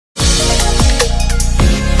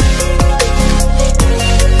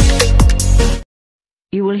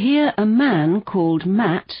You will hear a man called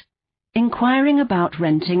Matt inquiring about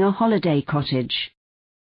renting a holiday cottage.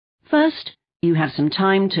 First, you have some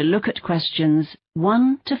time to look at questions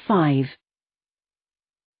 1 to 5.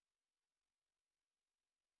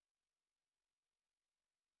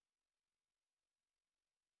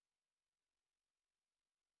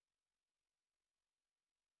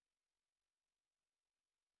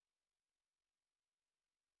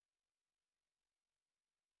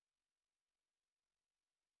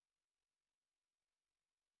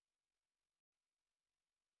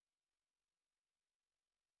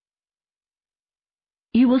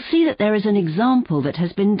 You will see that there is an example that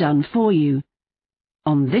has been done for you.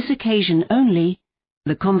 On this occasion only,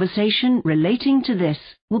 the conversation relating to this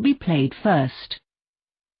will be played first.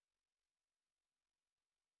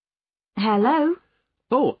 Hello?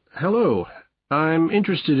 Oh, hello. I'm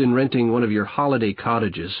interested in renting one of your holiday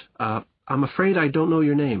cottages. I'm afraid I don't know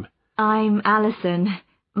your name. I'm Alison.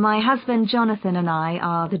 My husband Jonathan and I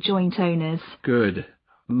are the joint owners. Good.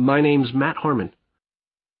 My name's Matt Harmon.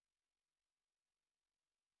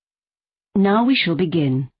 Now we shall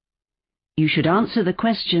begin. You should answer the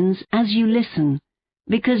questions as you listen,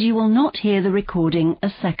 because you will not hear the recording a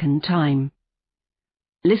second time.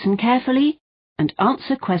 Listen carefully and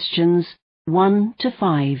answer questions 1 to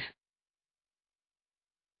 5.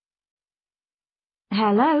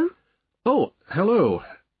 Hello? Oh, hello.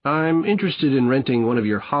 I'm interested in renting one of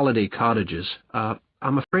your holiday cottages.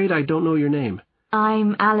 I'm afraid I don't know your name.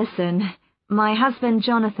 I'm Alison. My husband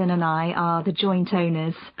Jonathan and I are the joint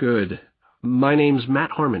owners. Good. My name's Matt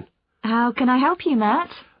Harmon. How can I help you, Matt?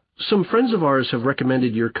 Some friends of ours have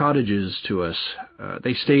recommended your cottages to us.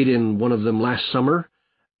 They stayed in one of them last summer,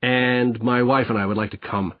 and my wife and I would like to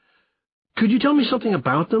come. Could you tell me something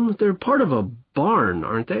about them? They're part of a barn,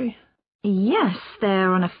 aren't they? Yes,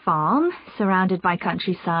 they're on a farm, surrounded by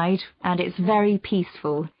countryside, and it's very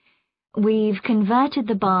peaceful. We've converted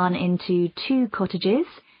the barn into 2 cottages,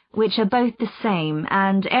 which are both the same,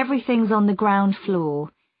 and everything's on the ground floor.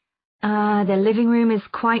 The living room is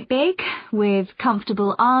quite big, with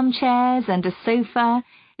comfortable armchairs and a sofa,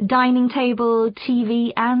 dining table,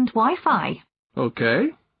 TV and Wi-Fi. Okay.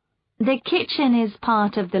 The kitchen is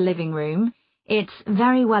part of the living room. It's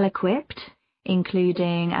very well equipped,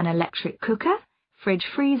 including an electric cooker, fridge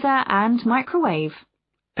freezer and microwave.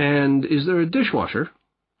 And is there a dishwasher?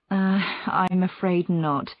 I'm afraid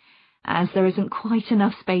not, as there isn't quite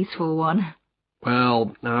enough space for one.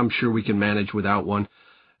 Well, I'm sure we can manage without one.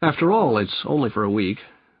 After all, it's only for a week.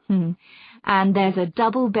 And there's a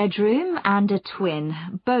double bedroom and a twin,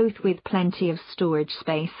 both with plenty of storage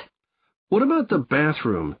space. What about the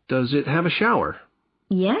bathroom? Does it have a shower?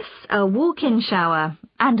 Yes, a walk-in shower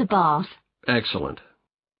and a bath. Excellent.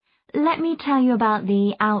 Let me tell you about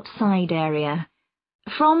the outside area.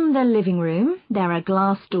 From the living room, there are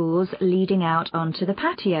glass doors leading out onto the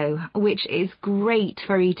patio, which is great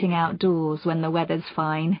for eating outdoors when the weather's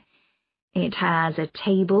fine. It has a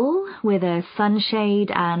table with a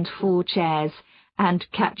sunshade and 4 chairs, and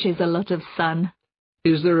catches a lot of sun.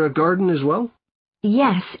 Is there a garden as well?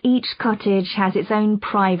 Yes, each cottage has its own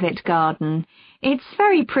private garden. It's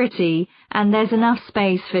very pretty, and there's enough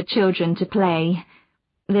space for children to play.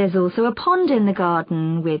 There's also a pond in the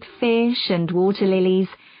garden with fish and water lilies,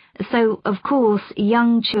 so of course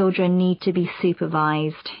young children need to be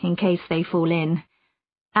supervised in case they fall in.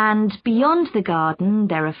 And beyond the garden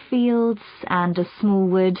there are fields and a small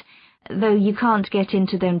wood, though you can't get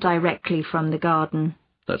into them directly from the garden.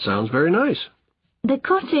 That sounds very nice. The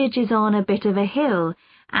cottage is on a bit of a hill,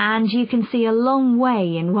 and you can see a long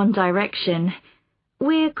way in one direction.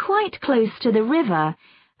 We're quite close to the river,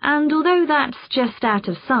 and although that's just out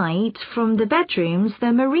of sight, from the bedrooms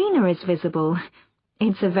the marina is visible.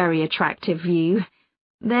 It's a very attractive view.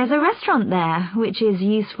 There's a restaurant there, which is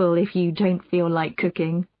useful if you don't feel like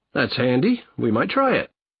cooking. That's handy. We might try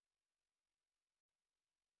it.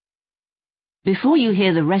 Before you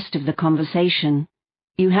hear the rest of the conversation,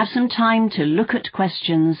 you have some time to look at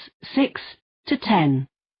questions 6 to 10.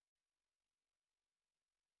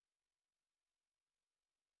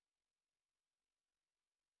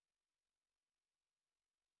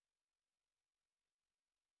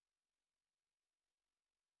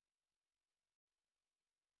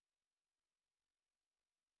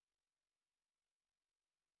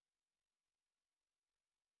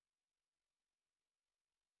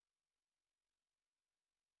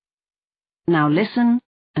 Now listen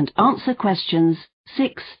and answer questions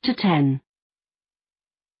 6 to 10.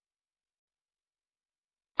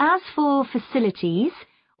 As for facilities,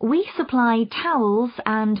 we supply towels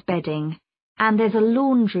and bedding, and there's a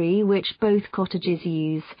laundry which both cottages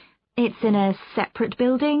use. It's in a separate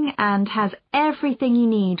building and has everything you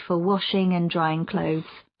need for washing and drying clothes.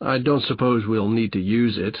 I don't suppose we'll need to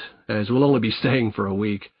use it, as we'll only be staying for a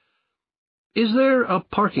week. Is there a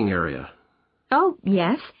parking area? Oh,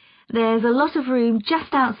 yes. There's a lot of room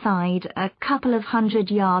just outside, a couple of 100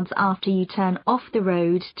 yards after you turn off the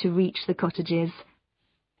road to reach the cottages.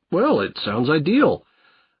 Well, it sounds ideal.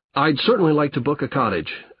 I'd certainly like to book a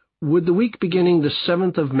cottage. Would the week beginning the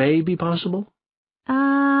 7th of May be possible?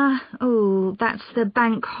 That's the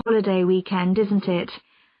bank holiday weekend, isn't it?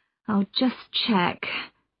 I'll just check.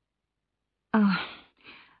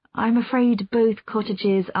 I'm afraid both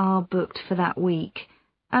cottages are booked for that week.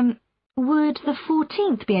 Would the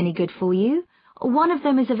 14th be any good for you? One of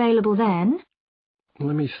them is available then.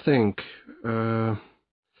 Let me think.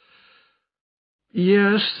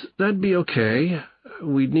 Yes, that'd be okay.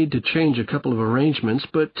 We'd need to change a couple of arrangements,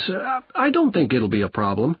 but I don't think it'll be a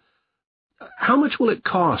problem. How much will it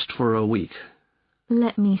cost for a week?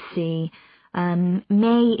 Let me see.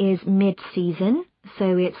 May is mid-season,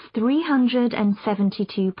 so it's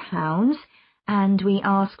 £372, and we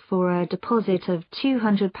ask for a deposit of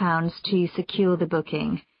 £200 to secure the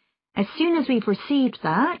booking. As soon as we've received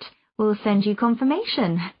that, we'll send you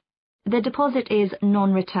confirmation. The deposit is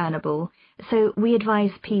non-returnable, so we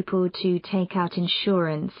advise people to take out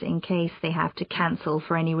insurance in case they have to cancel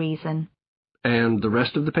for any reason. And the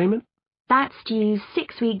rest of the payment? That's due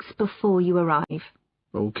 6 weeks before you arrive.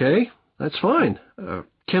 Okay, that's fine.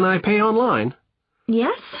 Can I pay online?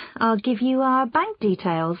 Yes, I'll give you our bank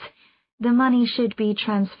details. The money should be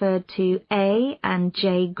transferred to A and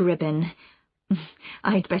J Gribben.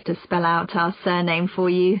 I'd better spell out our surname for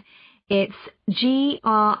you. It's GRIBBEN.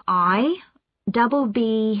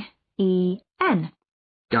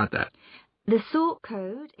 Got that. The sort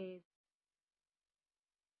code is...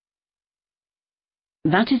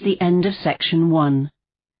 That is the end of section 1.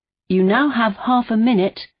 You now have half a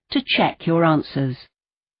minute to check your answers.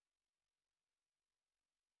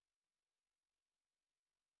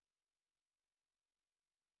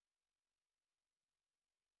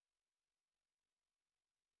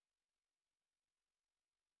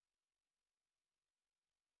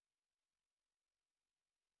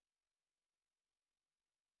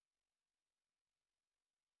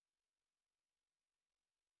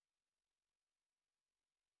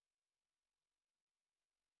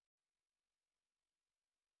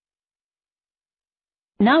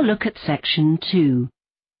 Now look at section 2.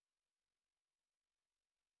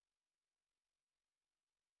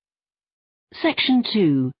 Section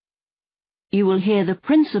 2. You will hear the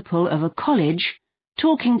principal of a college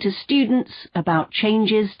talking to students about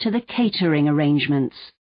changes to the catering arrangements.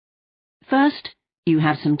 First, you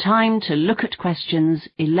have some time to look at questions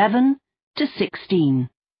 11 to 16.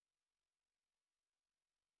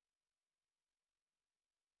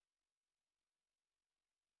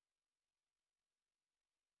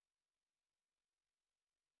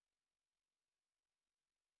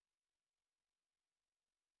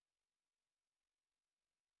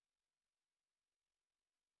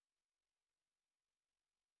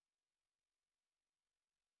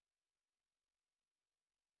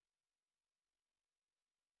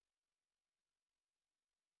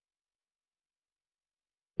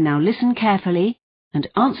 Now listen carefully and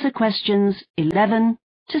answer questions 11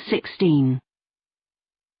 to 16.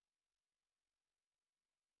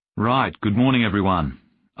 Right, good morning everyone.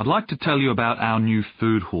 I'd like to tell you about our new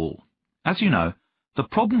food hall. As you know, the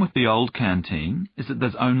problem with the old canteen is that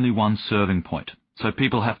there's only one serving point, so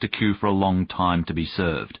people have to queue for a long time to be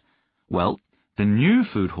served. Well, the new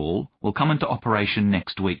food hall will come into operation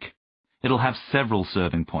next week. It'll have several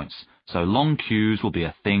serving points, so long queues will be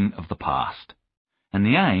a thing of the past. And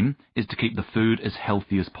the aim is to keep the food as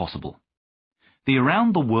healthy as possible. The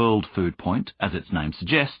Around the World food point, as its name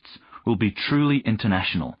suggests, will be truly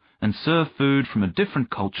international and serve food from a different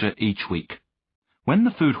culture each week. When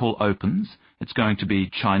the food hall opens, it's going to be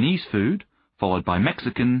Chinese food, followed by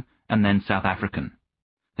Mexican, and then South African.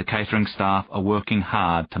 The catering staff are working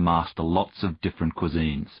hard to master lots of different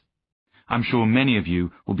cuisines. I'm sure many of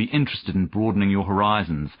you will be interested in broadening your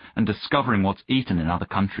horizons and discovering what's eaten in other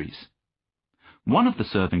countries. One of the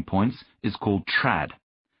serving points is called Trad,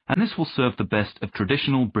 and this will serve the best of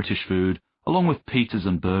traditional British food along with pizzas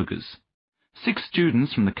and burgers. 6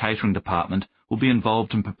 students from the catering department will be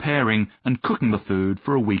involved in preparing and cooking the food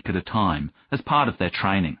for a week at a time as part of their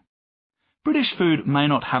training. British food may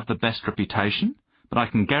not have the best reputation, but I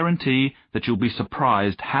can guarantee that you'll be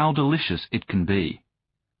surprised how delicious it can be.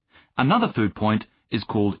 Another food point is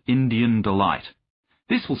called Indian Delight.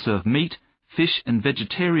 This will serve meat, fish and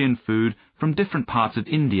vegetarian food from different parts of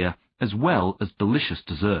India, as well as delicious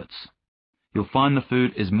desserts. you'll find the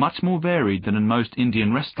food is much more varied than in most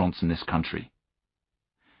Indian restaurants in this country.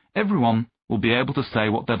 Everyone will be able to say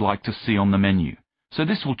what they'd like to see on the menu, so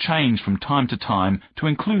this will change from time to time to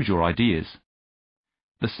include your ideas.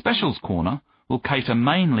 The Specials Corner will cater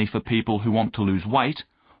mainly for people who want to lose weight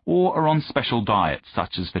or are on special diets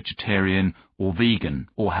such as vegetarian or vegan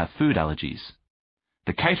or have food allergies.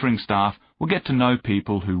 The catering staff will get to know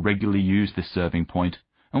people who regularly use this serving point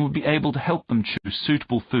and will be able to help them choose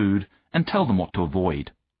suitable food and tell them what to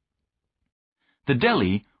avoid. The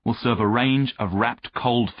deli will serve a range of wrapped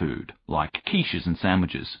cold food like quiches and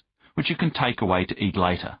sandwiches, which you can take away to eat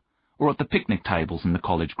later, or at the picnic tables in the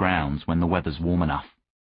college grounds when the weather's warm enough.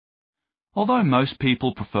 Although most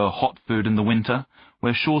people prefer hot food in the winter,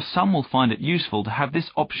 we're sure some will find it useful to have this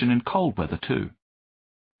option in cold weather too.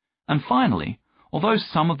 And finally, although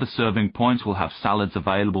some of the serving points will have salads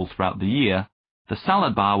available throughout the year, the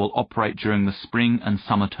salad bar will operate during the spring and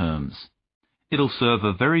summer terms. It'll serve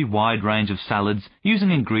a very wide range of salads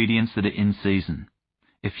using ingredients that are in season.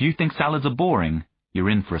 If you think salads are boring, you're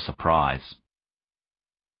in for a surprise.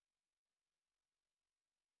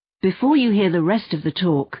 Before you hear the rest of the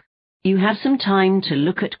talk, you have some time to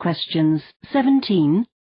look at questions 17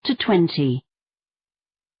 to 20.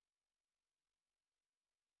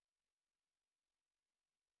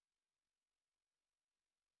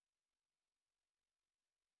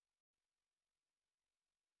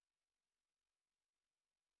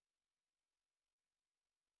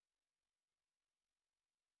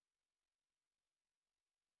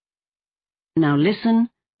 Now listen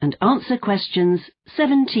and answer questions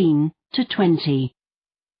 17 to 20.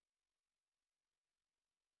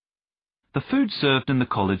 The food served in the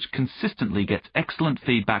college consistently gets excellent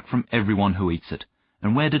feedback from everyone who eats it,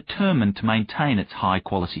 and we're determined to maintain its high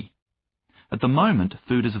quality. At the moment,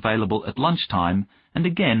 food is available at lunchtime and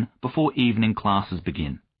again before evening classes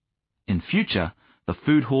begin. In future, the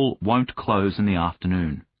food hall won't close in the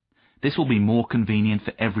afternoon. This will be more convenient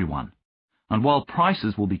for everyone. And while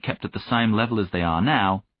prices will be kept at the same level as they are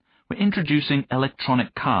now, we're introducing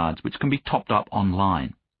electronic cards which can be topped up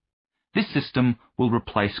online. This system will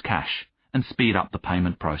replace cash and speed up the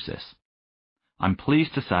payment process. I'm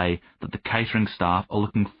pleased to say that the catering staff are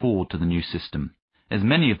looking forward to the new system, as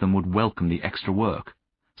many of them would welcome the extra work,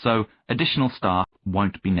 so additional staff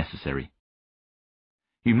won't be necessary.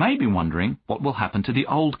 You may be wondering what will happen to the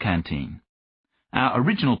old canteen. Our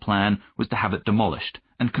original plan was to have it demolished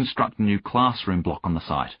and construct a new classroom block on the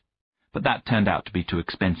site, but that turned out to be too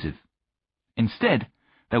expensive. Instead,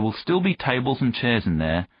 there will still be tables and chairs in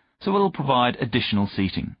there, so it'll provide additional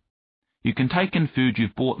seating. You can take in food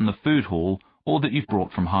you've bought in the food hall or that you've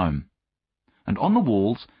brought from home. And on the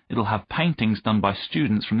walls, it'll have paintings done by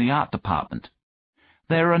students from the art department.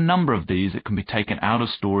 There are a number of these that can be taken out of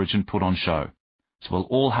storage and put on show, so we'll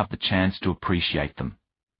all have the chance to appreciate them.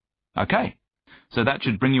 Okay, so that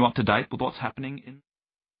should bring you up to date with what's happening in...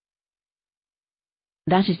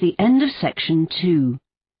 That is the end of section 2.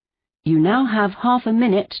 You now have half a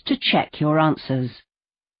minute to check your answers.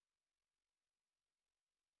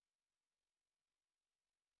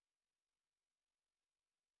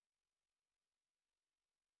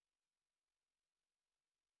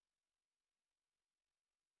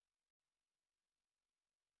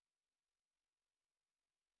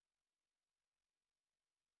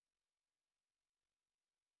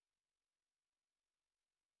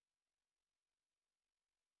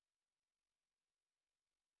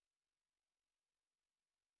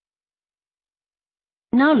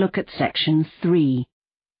 Now look at section 3.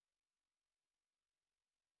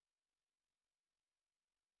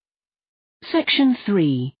 Section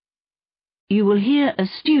 3. You will hear a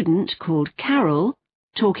student called Carol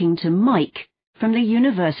talking to Mike from the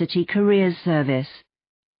University Careers Service.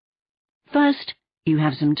 First, you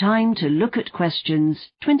have some time to look at questions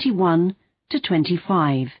 21 to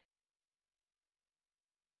 25.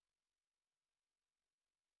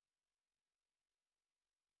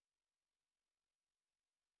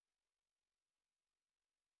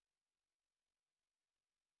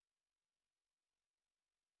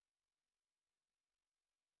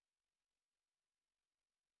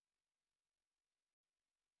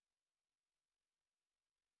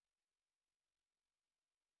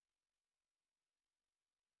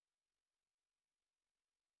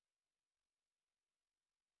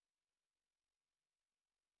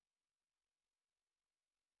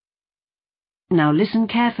 Now listen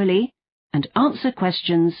carefully and answer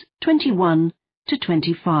questions 21 to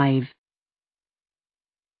 25.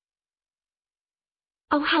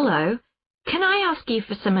 Oh, hello. Can I ask you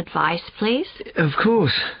for some advice, please? Of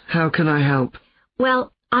course. How can I help?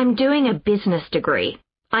 Well, I'm doing a business degree.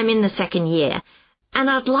 I'm in the second year, and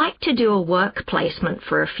I'd like to do a work placement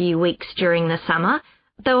for a few weeks during the summer,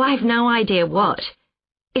 though I've no idea what.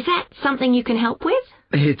 Is that something you can help with?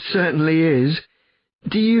 It certainly is.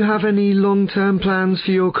 Do you have any long-term plans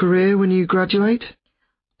for your career when you graduate?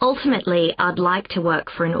 Ultimately, I'd like to work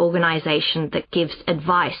for an organisation that gives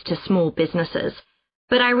advice to small businesses,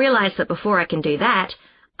 but I realise that before I can do that,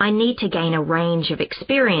 I need to gain a range of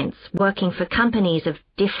experience working for companies of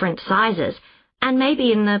different sizes, and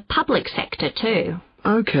maybe in the public sector too.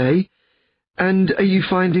 Okay. And are you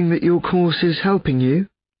finding that your course is helping you?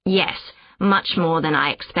 Yes, much more than I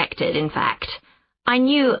expected, in fact. I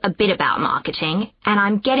knew a bit about marketing, and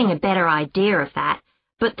I'm getting a better idea of that,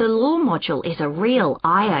 but the law module is a real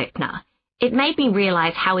eye-opener. It made me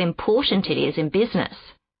realise how important it is in business.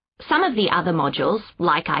 Some of the other modules,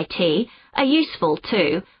 like IT, are useful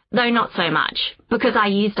too, though not so much, because I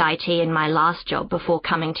used IT in my last job before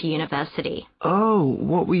coming to university. Oh,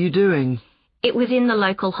 what were you doing? It was in the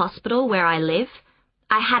local hospital where I live.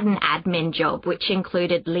 I had an admin job which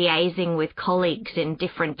included liaising with colleagues in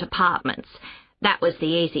different departments. That was the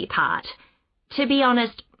easy part. To be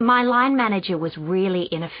honest, my line manager was really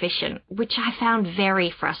inefficient, which I found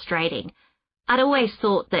very frustrating. I'd always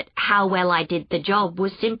thought that how well I did the job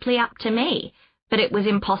was simply up to me, but it was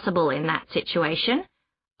impossible in that situation.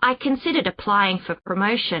 I considered applying for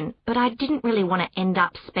promotion, but I didn't really want to end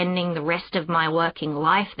up spending the rest of my working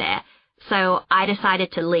life there, so I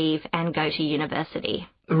decided to leave and go to university.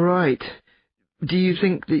 Right. Do you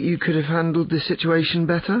think that you could have handled the situation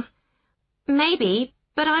better? Maybe,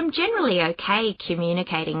 but I'm generally okay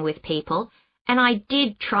communicating with people, and I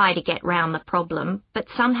did try to get round the problem, but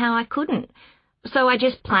somehow I couldn't. So I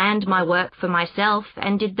just planned my work for myself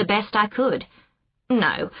and did the best I could.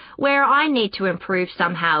 No, where I need to improve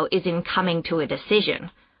somehow is in coming to a decision.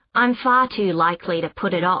 I'm far too likely to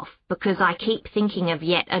put it off because I keep thinking of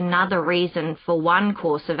yet another reason for one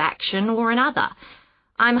course of action or another.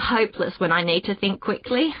 I'm hopeless when I need to think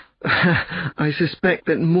quickly. I suspect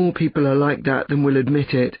that more people are like that than will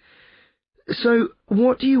admit it. So,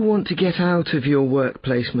 what do you want to get out of your work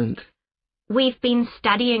placement? We've been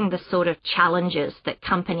studying the sort of challenges that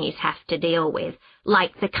companies have to deal with,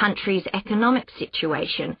 like the country's economic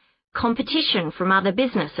situation, competition from other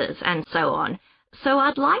businesses, and so on. So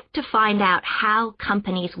I'd like to find out how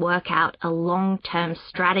companies work out a long-term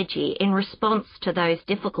strategy in response to those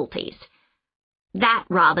difficulties. That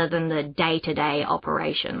rather than the day-to-day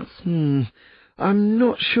operations. I'm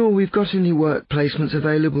not sure we've got any work placements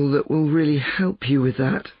available that will really help you with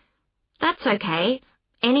that. That's okay.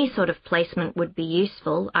 Any sort of placement would be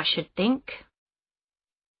useful, I should think.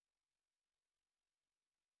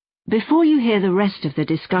 Before you hear the rest of the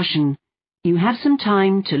discussion, you have some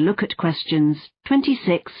time to look at questions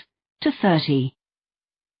 26 to 30.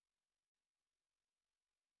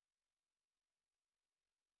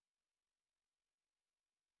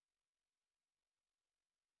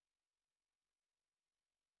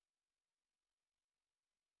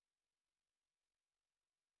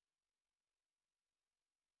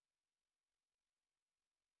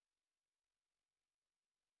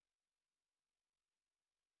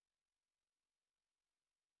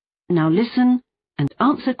 Now listen and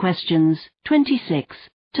answer questions 26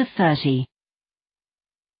 to 30.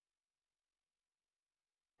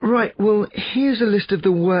 Right, well, here's a list of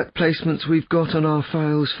the work placements we've got on our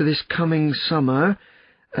files for this coming summer.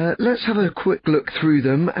 Let's have a quick look through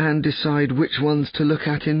them and decide which ones to look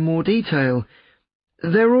at in more detail.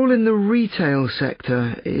 They're all in the retail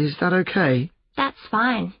sector. Is that okay? That's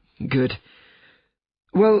fine. Good.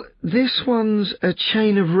 Well, this one's a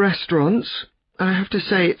chain of restaurants. I have to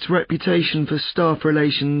say its reputation for staff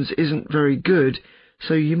relations isn't very good,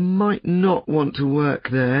 so you might not want to work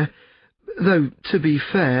there. Though, to be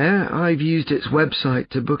fair, I've used its website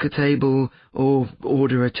to book a table or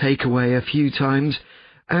order a takeaway a few times,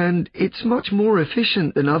 and it's much more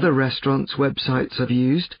efficient than other restaurants' websites I've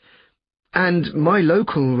used. And my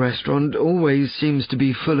local restaurant always seems to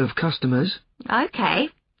be full of customers. Okay,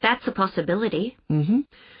 that's a possibility.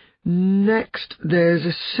 Next, there's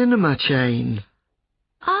a cinema chain.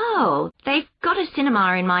 Oh, they've got a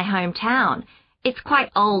cinema in my hometown. It's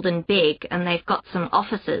quite old and big, and they've got some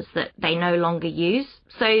offices that they no longer use,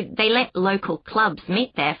 so they let local clubs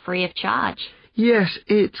meet there free of charge. Yes,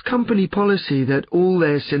 it's company policy that all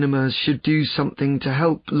their cinemas should do something to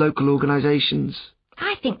help local organisations.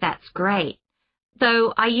 I think that's great.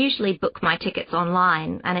 Though I usually book my tickets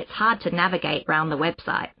online, and it's hard to navigate round the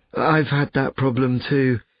website. I've had that problem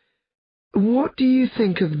too. What do you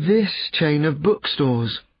think of this chain of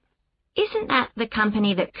bookstores? Isn't that the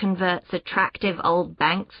company that converts attractive old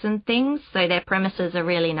banks and things so their premises are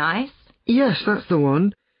really nice? Yes, that's the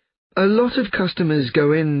one. A lot of customers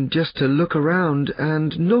go in just to look around,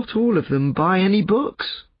 and not all of them buy any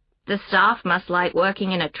books. The staff must like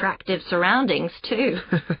working in attractive surroundings, too.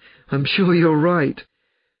 I'm sure you're right.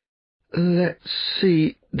 Let's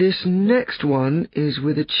see, this next one is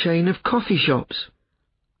with a chain of coffee shops.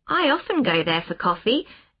 I often go there for coffee,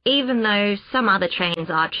 even though some other chains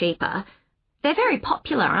are cheaper. They're very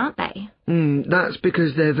popular, aren't they? That's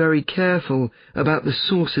because they're very careful about the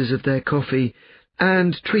sources of their coffee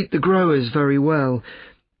and treat the growers very well.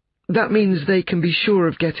 That means they can be sure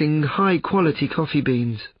of getting high-quality coffee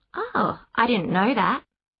beans. Oh, I didn't know that.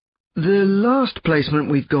 The last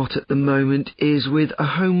placement we've got at the moment is with a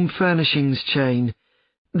home furnishings chain.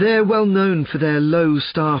 They're well known for their low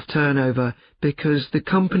staff turnover because the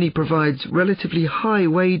company provides relatively high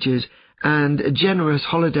wages and a generous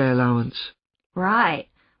holiday allowance. Right.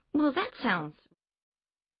 Well, that sounds...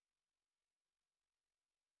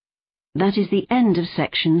 That is the end of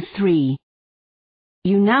section 3.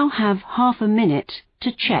 You now have half a minute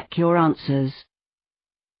to check your answers.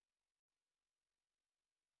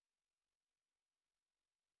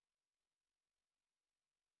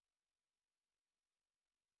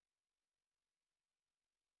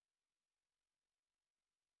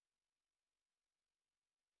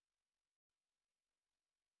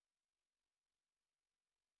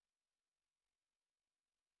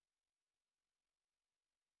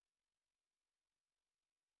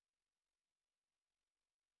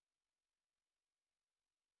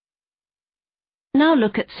 Now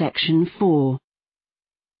look at section 4.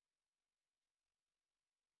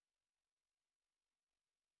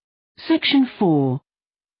 Section 4.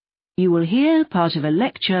 You will hear part of a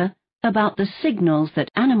lecture about the signals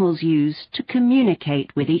that animals use to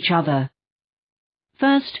communicate with each other.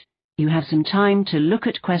 First, you have some time to look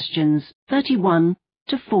at questions 31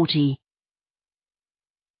 to 40.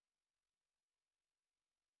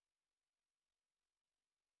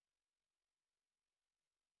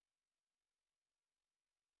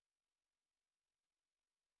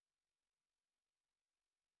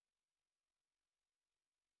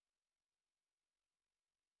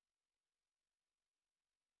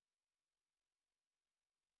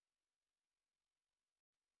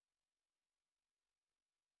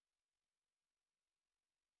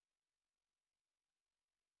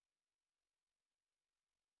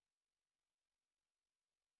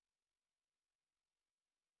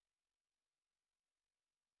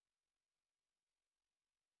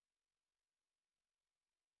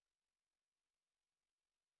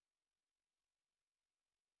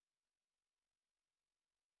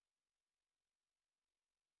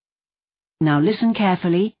 Now listen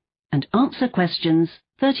carefully and answer questions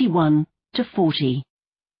 31 to 40.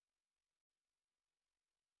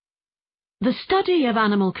 The study of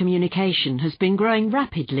animal communication has been growing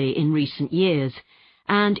rapidly in recent years,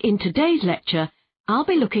 and in today's lecture I'll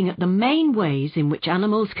be looking at the main ways in which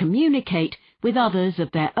animals communicate with others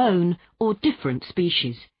of their own or different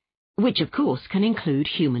species, which of course can include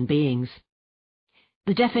human beings.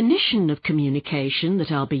 The definition of communication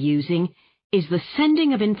that I'll be using is the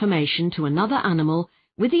sending of information to another animal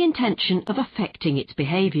with the intention of affecting its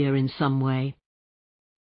behaviour in some way.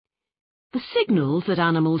 The signals that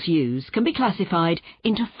animals use can be classified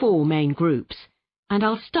into 4 main groups, and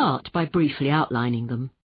I'll start by briefly outlining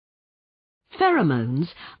them. Pheromones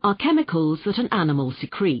are chemicals that an animal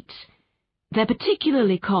secretes. They're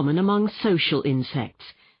particularly common among social insects,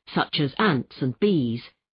 such as ants and bees.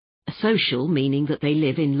 Social meaning that they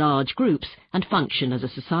live in large groups and function as a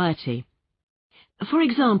society. For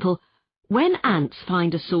example, when ants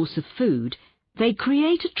find a source of food, they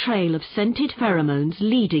create a trail of scented pheromones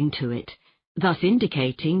leading to it, thus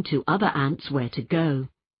indicating to other ants where to go.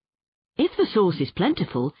 If the source is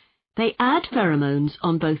plentiful, they add pheromones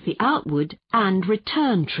on both the outward and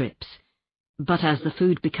return trips. But as the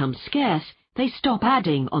food becomes scarce, they stop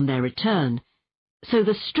adding on their return, so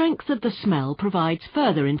the strength of the smell provides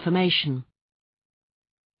further information.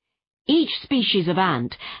 Each species of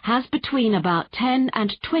ant has between about 10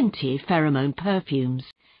 and 20 pheromone perfumes,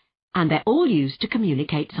 and they're all used to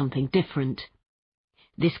communicate something different.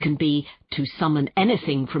 This can be to summon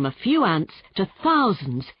anything from a few ants to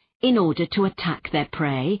thousands in order to attack their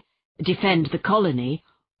prey, defend the colony,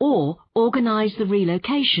 or organize the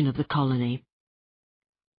relocation of the colony.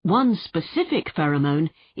 One specific pheromone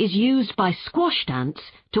is used by squashed ants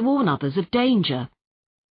to warn others of danger.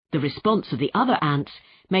 The response of the other ants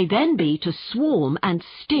may then be to swarm and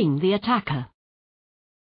sting the attacker.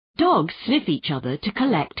 Dogs sniff each other to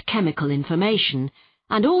collect chemical information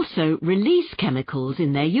and also release chemicals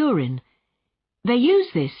in their urine. They use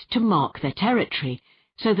this to mark their territory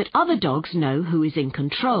so that other dogs know who is in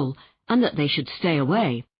control and that they should stay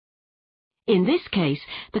away. In this case,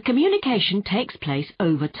 the communication takes place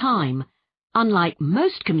over time, unlike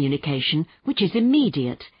most communication which is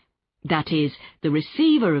immediate. That is, the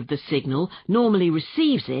receiver of the signal normally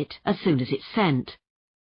receives it as soon as it's sent.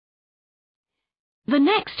 The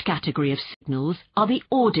next category of signals are the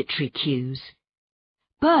auditory cues.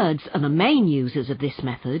 Birds are the main users of this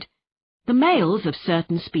method. The males of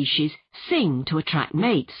certain species sing to attract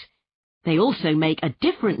mates. They also make a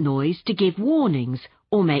different noise to give warnings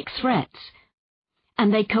or make threats.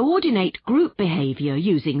 And they coordinate group behavior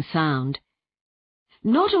using sound.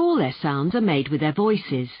 Not all their sounds are made with their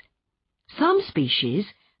voices. Some species,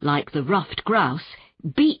 like the ruffed grouse,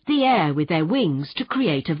 beat the air with their wings to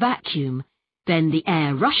create a vacuum. Then the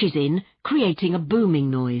air rushes in, creating a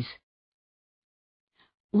booming noise.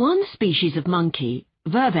 One species of monkey,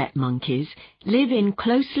 vervet monkeys, live in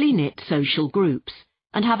closely knit social groups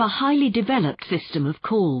and have a highly developed system of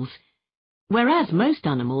calls. Whereas most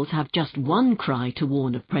animals have just one cry to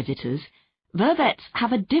warn of predators, vervets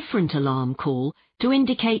have a different alarm call to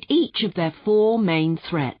indicate each of their 4 main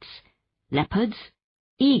threats: leopards,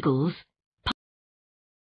 eagles,